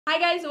Hi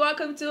guys,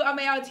 welcome to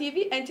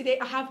AmeyawTV, and today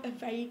I have a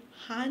very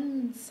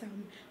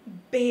handsome,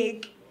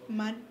 big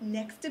man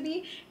next to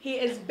me. He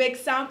is Big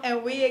Sam,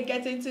 and we are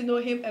getting to know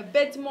him a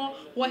bit more,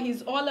 what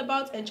he's all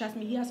about, and trust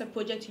me, he has a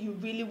project you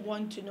really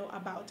want to know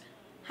about.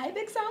 Hi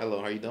Big Sam.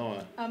 Hello, how you doing?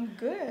 I'm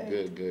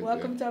good. Good.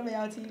 Welcome to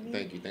AmeyawTV.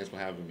 Thank you. Thanks for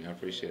having me. I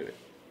appreciate it.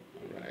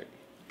 All right.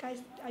 Guys,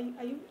 are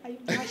you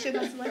blushing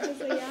as much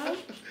as I am?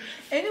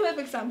 Anyway,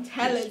 Big Sam,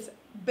 tell Yes. us,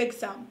 Big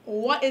Sam,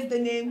 what is the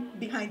name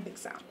behind Big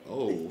Sam?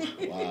 Oh,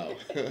 wow.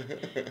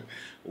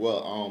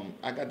 Well,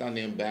 I got that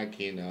name back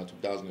in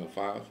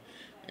 2005,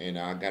 and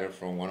I got it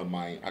from one of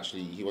my.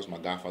 Actually, he was my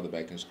godfather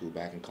back in school,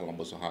 back in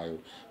Columbus, Ohio.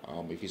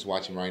 If he's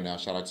watching right now,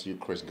 shout out to you,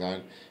 Chris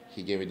Gunn.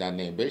 He gave me that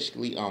name.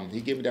 Basically,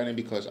 he gave me that name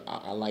because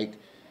I like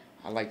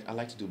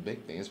to do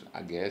big things.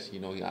 I guess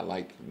I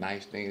like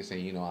nice things,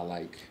 and I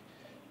like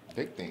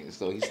big things.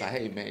 So he's like,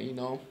 hey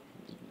man,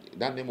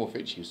 that name will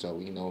fit you.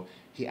 So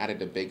he added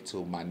the big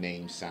to my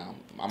name, Sam.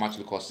 I'm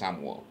actually called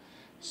Samuel,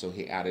 so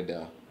he added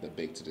the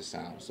big to the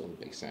Sam, so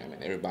Big Sam,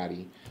 and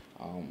everybody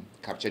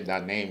captured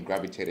that name,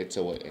 gravitated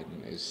to it,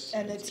 and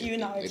It's you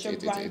now. It's your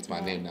brand. it's my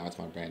name now. It's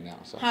my brand now.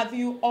 So Have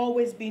you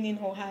always been in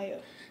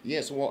Ohio?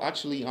 yes, well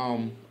actually,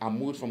 I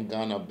moved from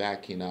Ghana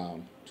back in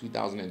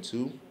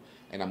 2002,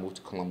 and I moved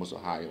to Columbus,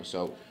 Ohio.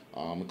 So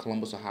in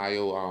Columbus,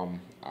 Ohio,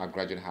 I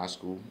graduated high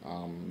school,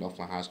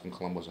 Northland High School in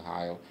Columbus,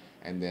 Ohio,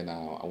 and then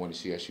I went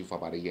to CSU for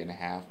about a year and a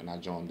half, and I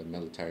joined the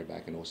military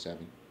back in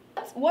 '07.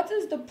 What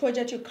is the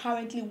project you're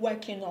currently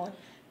working on?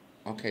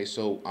 Okay,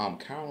 so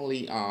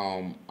currently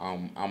I'm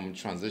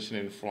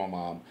transitioning from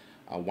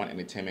one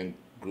entertainment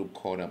group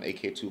called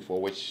AK24,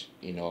 which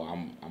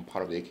I'm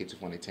part of the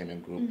AK24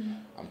 entertainment group.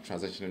 I'm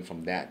transitioning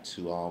from that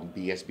to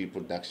BSB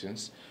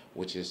Productions,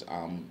 which is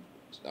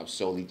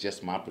solely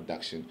just my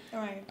production. All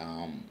right.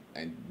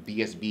 And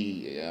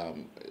BSB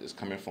is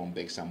coming from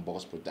Big Sam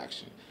Boss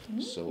Production.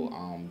 So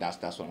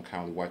that's what I'm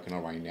currently working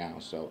on right now.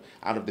 So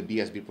out of the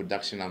BSB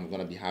production, I'm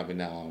gonna be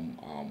having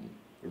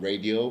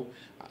radio,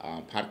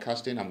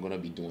 podcasting. I'm gonna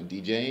be doing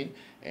DJing,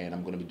 and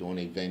I'm gonna be doing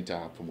event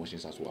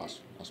promotions as well.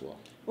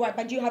 Right,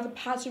 but do you have a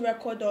past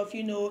record of,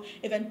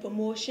 event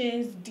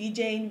promotions,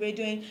 DJing,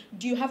 radioing?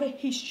 Do you have a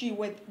history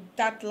with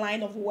that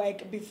line of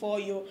work before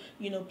you're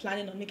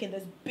planning on making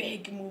this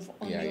big move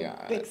on Yeah, your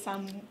yeah. Big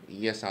Sam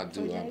Yes, I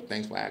do. project?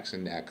 Thanks for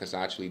asking that, because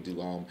I actually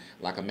do.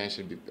 Like I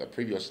mentioned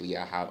previously,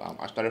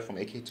 I started from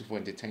AK24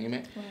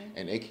 Entertainment, Right.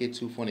 and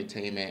AK24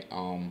 Entertainment.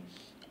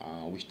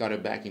 We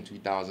started back in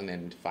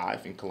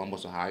 2005 in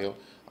Columbus, Ohio.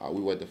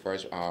 We were the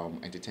first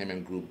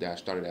entertainment group that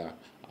started a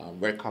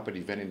red carpet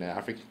event in the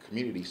African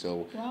community.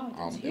 So Wow,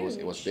 that's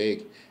it was huge.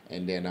 big,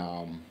 and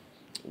then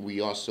we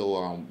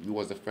also we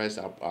was the first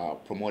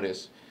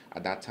promoters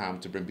at that time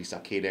to bring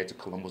Bisakade there to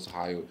Columbus,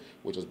 Ohio,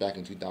 which was back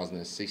in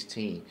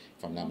 2016,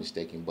 if I'm not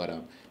mistaken.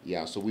 But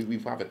yeah, so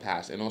we've had a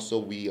past, and also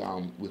we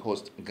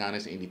host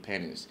Ghana's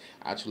Independence.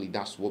 Actually,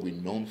 that's what we're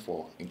known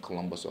for in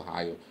Columbus,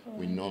 Ohio.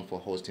 We're known for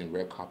hosting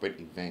red carpet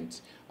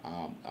events,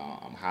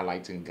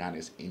 highlighting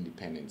Ghana's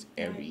independence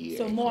every Right. year.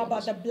 So in more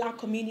about Columbus. the black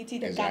community,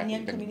 the Exactly,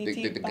 Ghanaian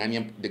community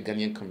the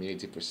Ghanaian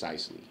community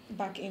precisely,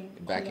 back in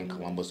back in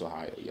Columbus. Columbus,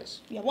 Ohio.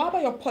 Yes. Yeah. What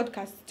about your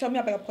podcast? Tell me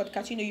about your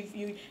podcast.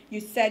 You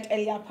said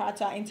earlier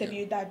part of our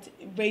interview that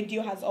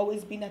radio has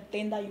always been a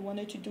thing that you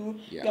wanted to do.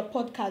 Yeah. Your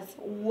podcast.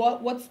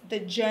 What's the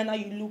journal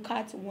you look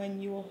at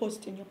when you're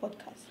hosting your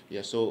podcast?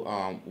 Yeah,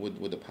 so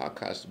with the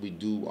podcast, we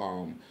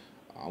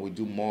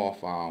do more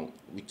of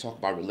we talk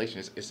about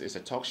relationships. It's a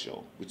talk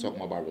show. We talk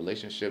more about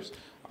relationships.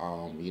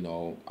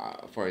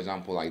 For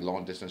example, like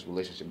long distance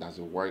relationship, does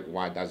it work?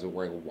 Why does it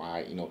work?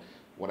 Why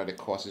what are the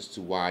causes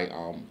to why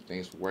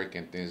things work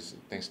and things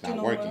Do not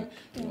not working?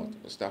 work.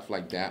 Stuff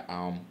like that.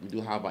 We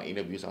do have our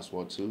interviews as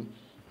well too.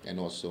 And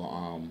also,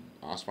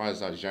 as far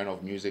as our genre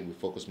of music, we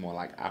focus more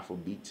like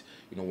Afrobeat.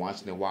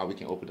 Once in a while, we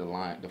can open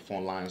the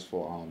phone lines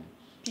for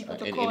People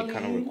to any call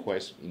kind of in.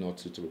 request,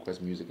 to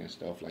request music and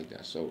stuff like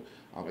that. So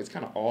it's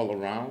kind of all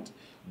around,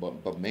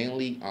 but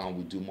mainly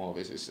we do more of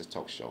it's a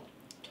talk show.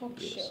 Talk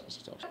Yes, show. it's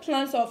a talk show.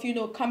 Plans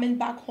of coming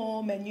back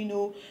home and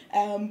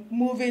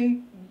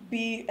moving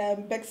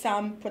Big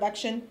Sam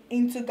production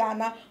into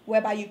Ghana,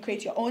 whereby you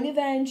create your own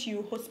events,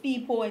 you host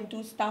people and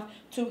do stuff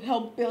to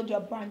help build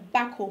your brand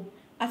back home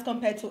as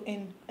compared to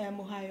in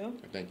Ohio.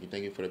 Thank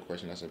you for the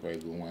question. That's a very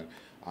good one.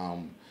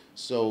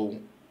 So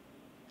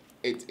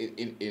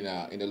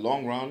in the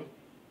long run,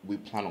 we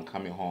plan on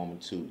coming home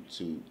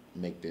to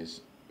make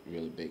this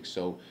really big.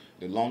 So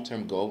the long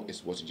term goal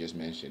is what you just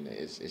mentioned.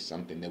 It's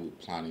something that we're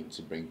planning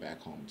to bring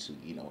back home to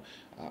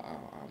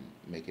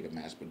make it a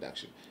mass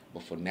production.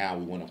 But for now,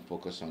 we want to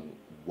focus on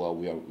what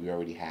we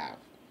already have.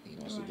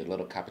 So the Right.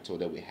 little capital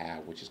that we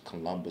have, which is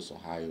Columbus,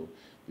 Ohio,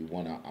 we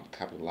want to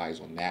capitalize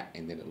on that,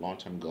 and then the long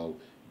term goal,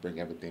 bring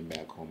everything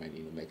back home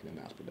and make it a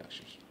mass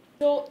productions.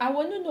 So I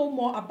want to know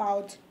more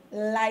about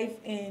life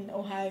in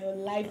Ohio,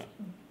 life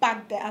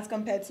back there as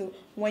compared to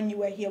when you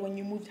were here, when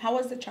you moved. How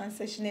was the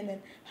transitioning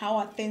and how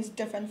are things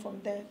different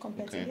from there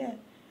compared to Okay. here?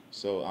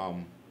 So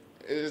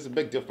it is a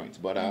big difference,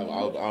 but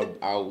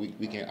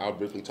I'll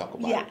briefly talk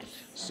about Yes. it.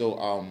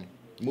 So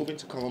moving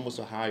to Columbus,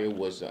 Ohio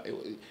was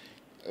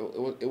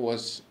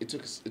it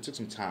took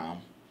some time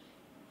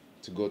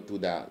to go through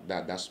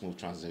that smooth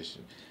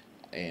transition,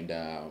 and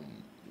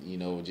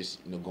just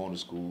going to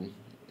school,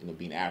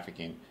 being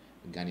African,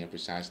 Ghanaian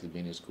precisely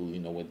being in school,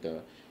 with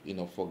the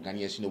for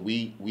Ghanaians,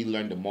 we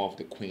learned the more of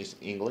the Queen's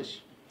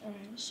English. Alright.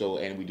 So,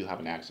 and we do have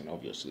an accent,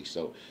 obviously.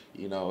 So,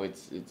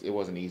 it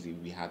wasn't easy.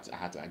 I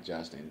had to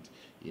adjust and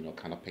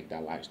kind of pick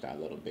that lifestyle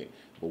a little bit.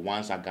 But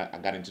once I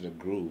got into the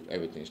groove,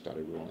 everything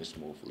started rolling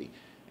smoothly.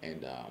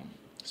 And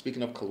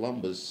speaking of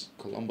Columbus,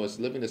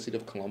 living in the city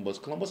of Columbus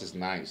is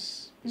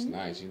nice. It's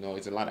nice.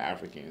 It's a lot of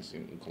Africans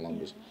in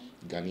Columbus,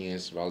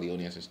 Ghanaians, Sierra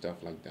Leoneans, and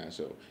stuff like that.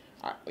 So,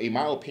 in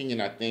my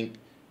opinion, I think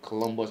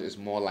Columbus is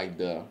more like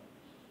the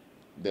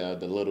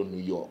little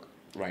New York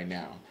right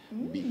now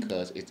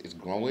because it's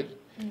growing.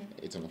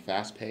 It's on a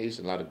fast pace.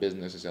 A lot of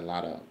businesses.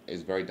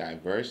 It's very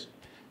diverse.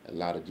 A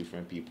lot of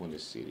different people in the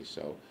city.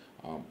 So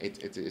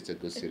it's a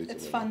good city to live in.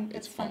 It's fun.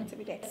 It's fun to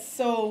be there.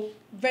 So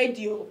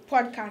radio,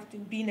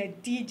 podcasting, being a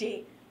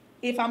DJ.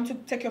 If I'm to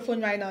take your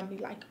phone right now and be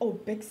like, oh,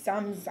 Big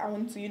Sam's, I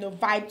want to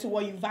vibe to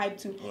what you vibe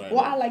to. Right.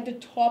 What are like the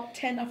top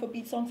 10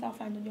 Afrobeat songs I'll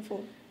find on your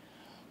phone?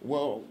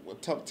 Well,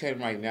 top 10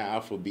 right now,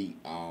 Afrobeat.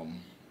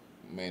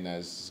 Man,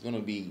 it's gonna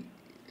be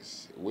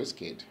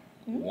Wizkid.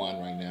 One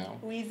right now.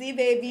 Weezy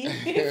baby,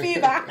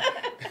 Fever.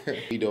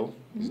 Ido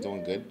is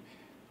doing good.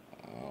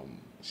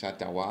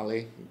 Shatta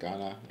Wale,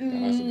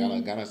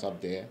 Ghana's up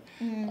there.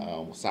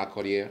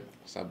 Sarkodie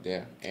is up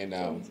there, and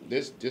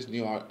this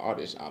new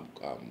artist,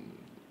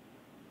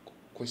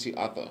 Kwesi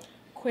Arthur.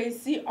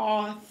 Kwesi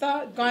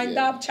Arthur, grind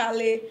up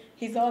Charlie.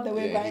 He's all the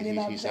way grinding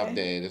up he's there. up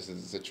there. This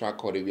is a track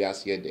called "We Are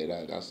Here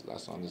There."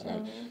 That's on this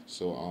night.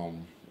 So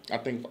I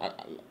think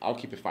I'll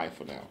keep it 5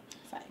 for now.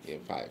 5. Yeah,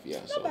 5. Yeah.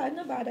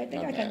 Not bad. I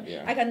think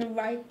bad, I can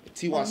write.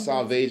 T1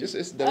 Savage.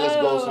 It's the list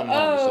goes on.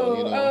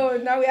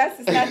 So now we have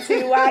to start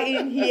T1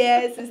 in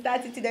here. So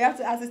start it. They have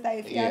to ask Sister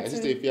Ifya. Yeah,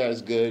 Sister Ifya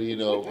is good.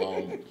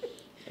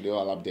 They're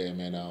all up there,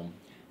 man.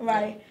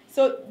 Right. Yeah.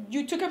 So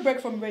you took a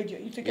break from radio.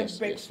 You took a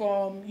break yes.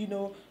 from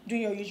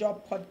doing your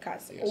usual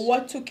podcast. Yes.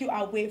 What took you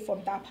away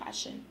from that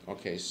passion?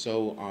 Okay,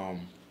 so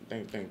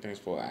thanks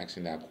for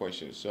asking that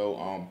question.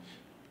 So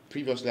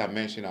previously I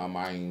mentioned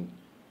my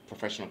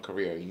professional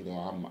career.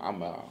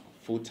 I'm a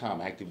full-time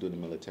active duty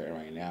military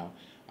right now.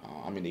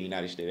 I'm in the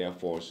United States Air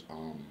Force,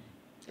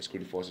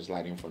 Security Forces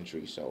Light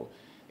Infantry. So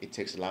it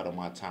takes a lot of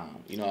my time.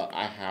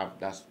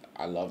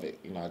 I love it.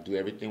 I do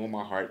everything with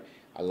my heart.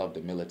 I love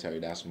the military.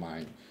 That's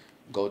my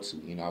go-to.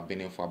 I've been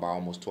in for about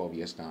almost 12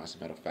 years now, as a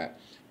matter of fact,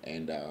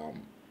 and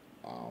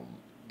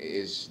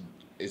it's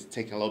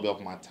taking a little bit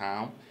of my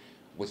time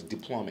with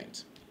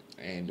deployment.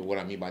 And what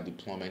I mean by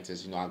deployment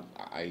is,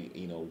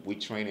 we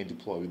train and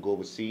deploy. We go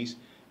overseas,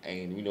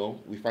 and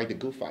we fight the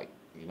good fight.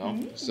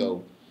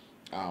 So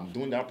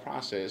during that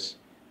process,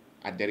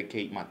 I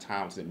dedicate my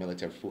time to the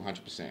military full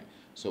 100%.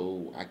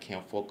 So I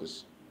can't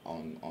focus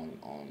on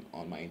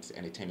my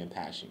entertainment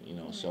passion.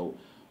 So.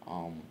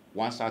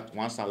 Once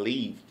I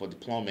leave for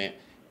deployment,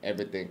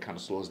 everything kind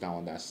of slows down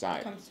on that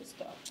side. Comes to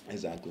stop.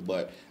 Exactly.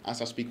 But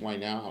as I speak right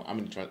now, I'm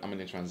in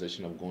the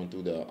transition of going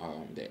through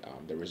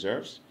the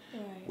reserves,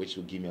 Right. which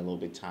will give me a little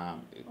bit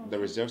time. The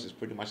reserves is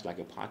pretty much like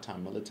a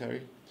part-time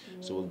military,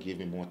 so it will give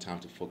me more time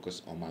to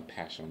focus on my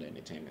passion on the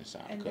entertainment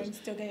side. And then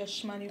still get your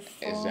shmoney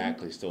from.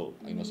 Exactly. So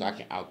so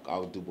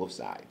I'll do both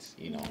sides.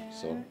 Yeah.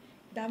 So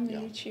that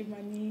military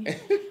money.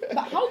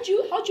 But how do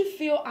you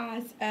feel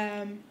as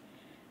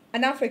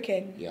an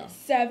African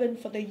serving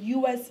for the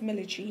U.S.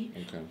 military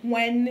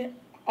when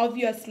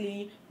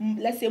obviously,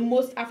 let's say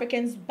most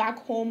Africans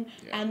back home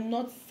are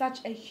not such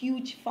a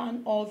huge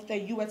fan of the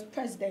U.S.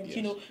 president,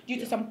 due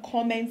to some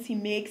comments he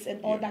makes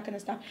and all that kind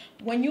of stuff.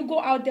 When you go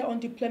out there on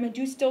deployment,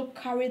 do you still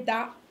carry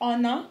that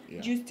honor?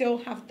 Do you still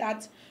have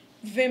that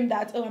vim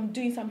that, I'm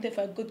doing something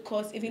for a good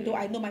cause, even though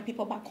I know my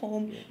people back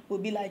home will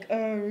be like,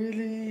 oh,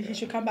 really? He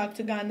should come back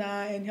to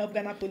Ghana and help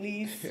Ghana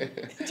police.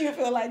 Do you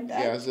feel like that?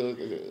 Yeah, so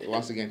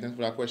once again, thanks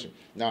for that question.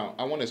 Now,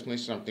 I want to explain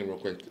something real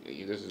quick.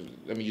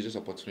 Let me use this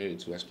opportunity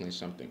to explain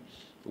something.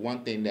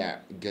 One thing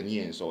that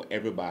Ghanaians or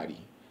everybody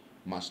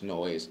must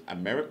know is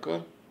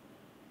America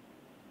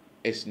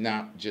is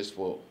not just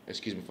for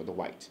the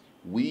whites.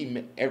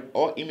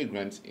 All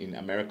immigrants in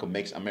America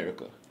makes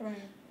America. Right.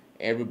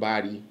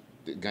 Everybody,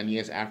 the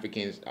Ghanaians,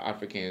 Africans,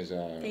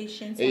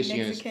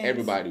 Asians,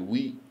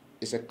 everybody.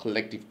 It's a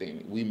collective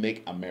thing. We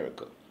make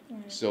America.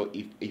 Right. So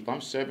if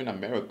I'm serving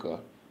America,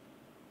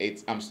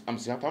 if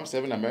I'm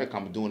serving America,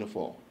 I'm doing it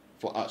for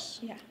us.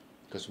 Yeah.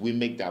 Because we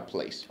make that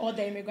place. All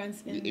the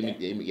immigrants in there.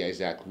 Yeah,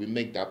 exactly. We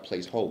make that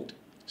place hold.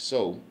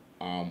 So,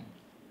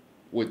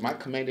 with my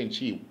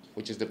commander-in-chief,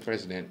 which is the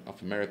president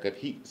of America,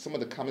 some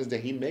of the comments that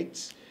he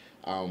makes,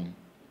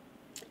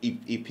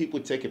 if people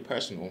take it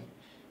personal,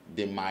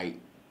 they might,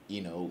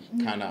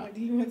 kind of. What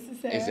he wants to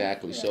say.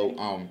 Exactly. Right.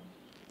 So,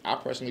 I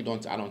personally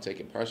don't take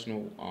it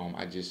personal.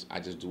 I just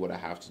do what I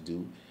have to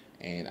do,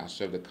 and I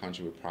serve the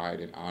country with pride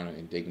and honor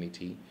and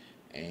dignity.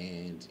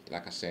 And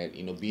like I said,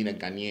 being a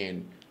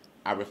Ghanaian,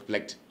 I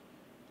reflect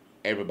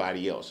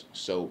everybody else.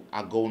 So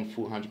I go in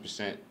full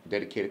 100%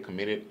 dedicated,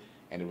 committed,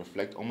 and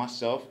reflect on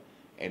myself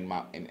and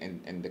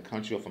and the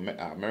country of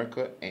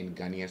America and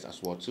Ghanaians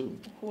as well too.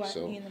 Who are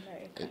So in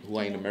America. who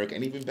are in America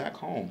and even back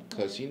home,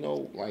 because you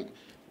know, like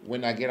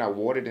when I get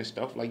awarded and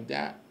stuff like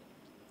that,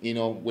 you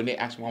know, when they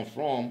ask where I'm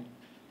from,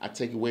 I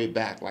take it way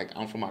back. Like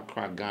I'm from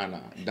Accra,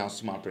 Ghana, down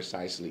Smart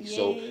precisely.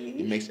 So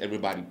it makes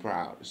everybody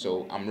proud.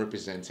 So I'm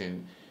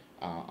representing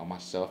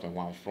myself and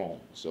where I'm from.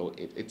 So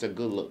it's a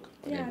good look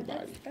on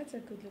everybody. That's a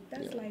good look.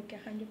 That's like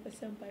 100%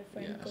 boyfriend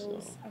Yeah,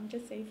 goals. so. I'm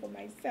just saying for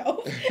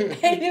myself.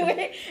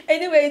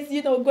 Anyways,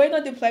 you know, going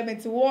on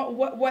deployment.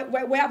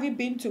 Where have you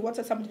been to? What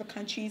are some of the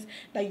countries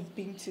that you've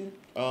been to?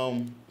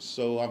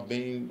 So I've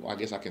been. Well, I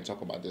guess I can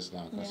talk about this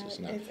now because it's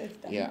not.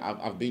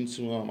 I've been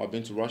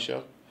to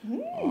Russia.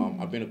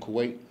 I've been to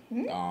Kuwait.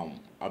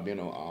 I've been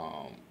to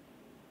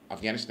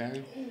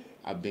Afghanistan.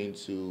 I've been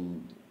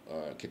to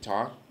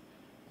Qatar.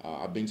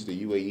 I've been to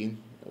the UAE.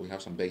 We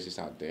have some bases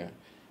out there,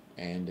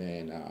 and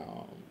then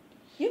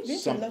you've been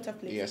to a lot of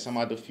places. Yeah, some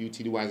other few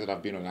TDYs that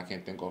I've been on I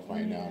can't think of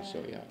right now.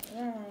 So yeah.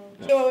 Wow.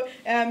 So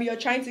you're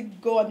trying to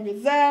go on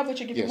reserve, which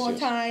will give you more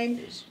time,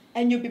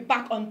 and you'll be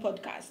back on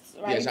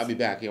podcasts, right? Yes, I'll be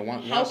back. Yeah.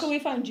 How can we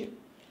find you?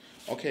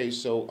 Okay,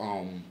 so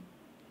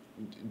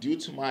due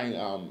to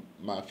my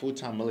my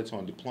full-time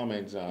military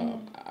deployment,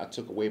 I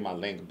took away my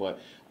link, but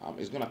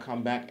it's gonna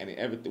come back, and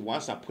everything.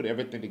 Once I put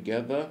everything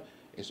together,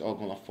 it's all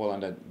gonna fall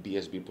under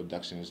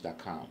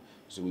bsbproductions.com.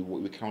 So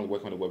we currently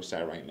working on the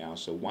website right now.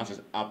 So once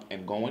it's up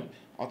and going,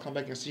 I'll come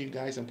back and see you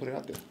guys and put it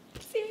out there.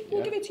 See,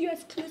 we'll give it to you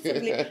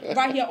exclusively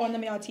right here on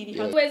AmeyawTV.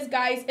 Anyways,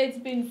 guys, it's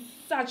been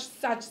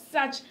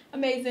such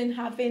amazing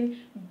having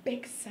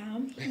Big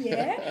Sam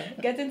here,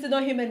 getting to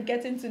know him and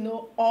getting to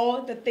know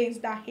all the things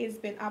that he's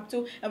been up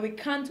to, and we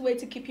can't wait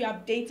to keep you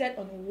updated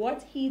on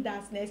what he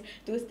does next.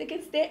 Do stick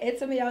and stay.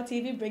 It's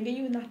AmeyawTV, bringing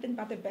you nothing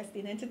but the best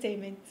in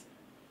entertainment.